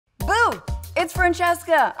It's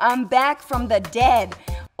Francesca. I'm back from the dead,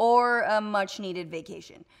 or a much-needed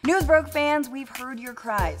vacation. Newsbroke fans, we've heard your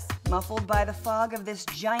cries, muffled by the fog of this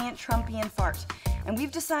giant Trumpian fart, and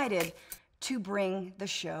we've decided to bring the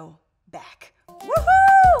show back.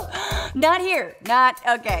 Woohoo! Not here. Not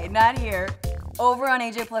here. Over on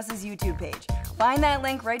AJ Plus's YouTube page. Find that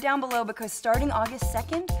link right down below because starting August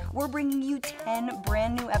 2nd, we're bringing you 10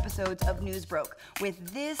 brand new episodes of Newsbroke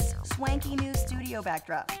with this swanky new studio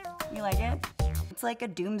backdrop. You like it? It's like a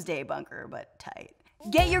doomsday bunker, but tight.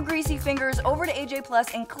 Get your greasy fingers over to AJ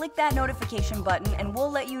Plus and click that notification button and we'll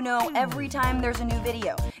let you know every time there's a new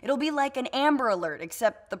video. It'll be like an Amber Alert,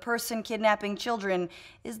 except the person kidnapping children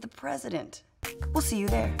is the president. We'll see you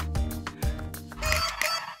there.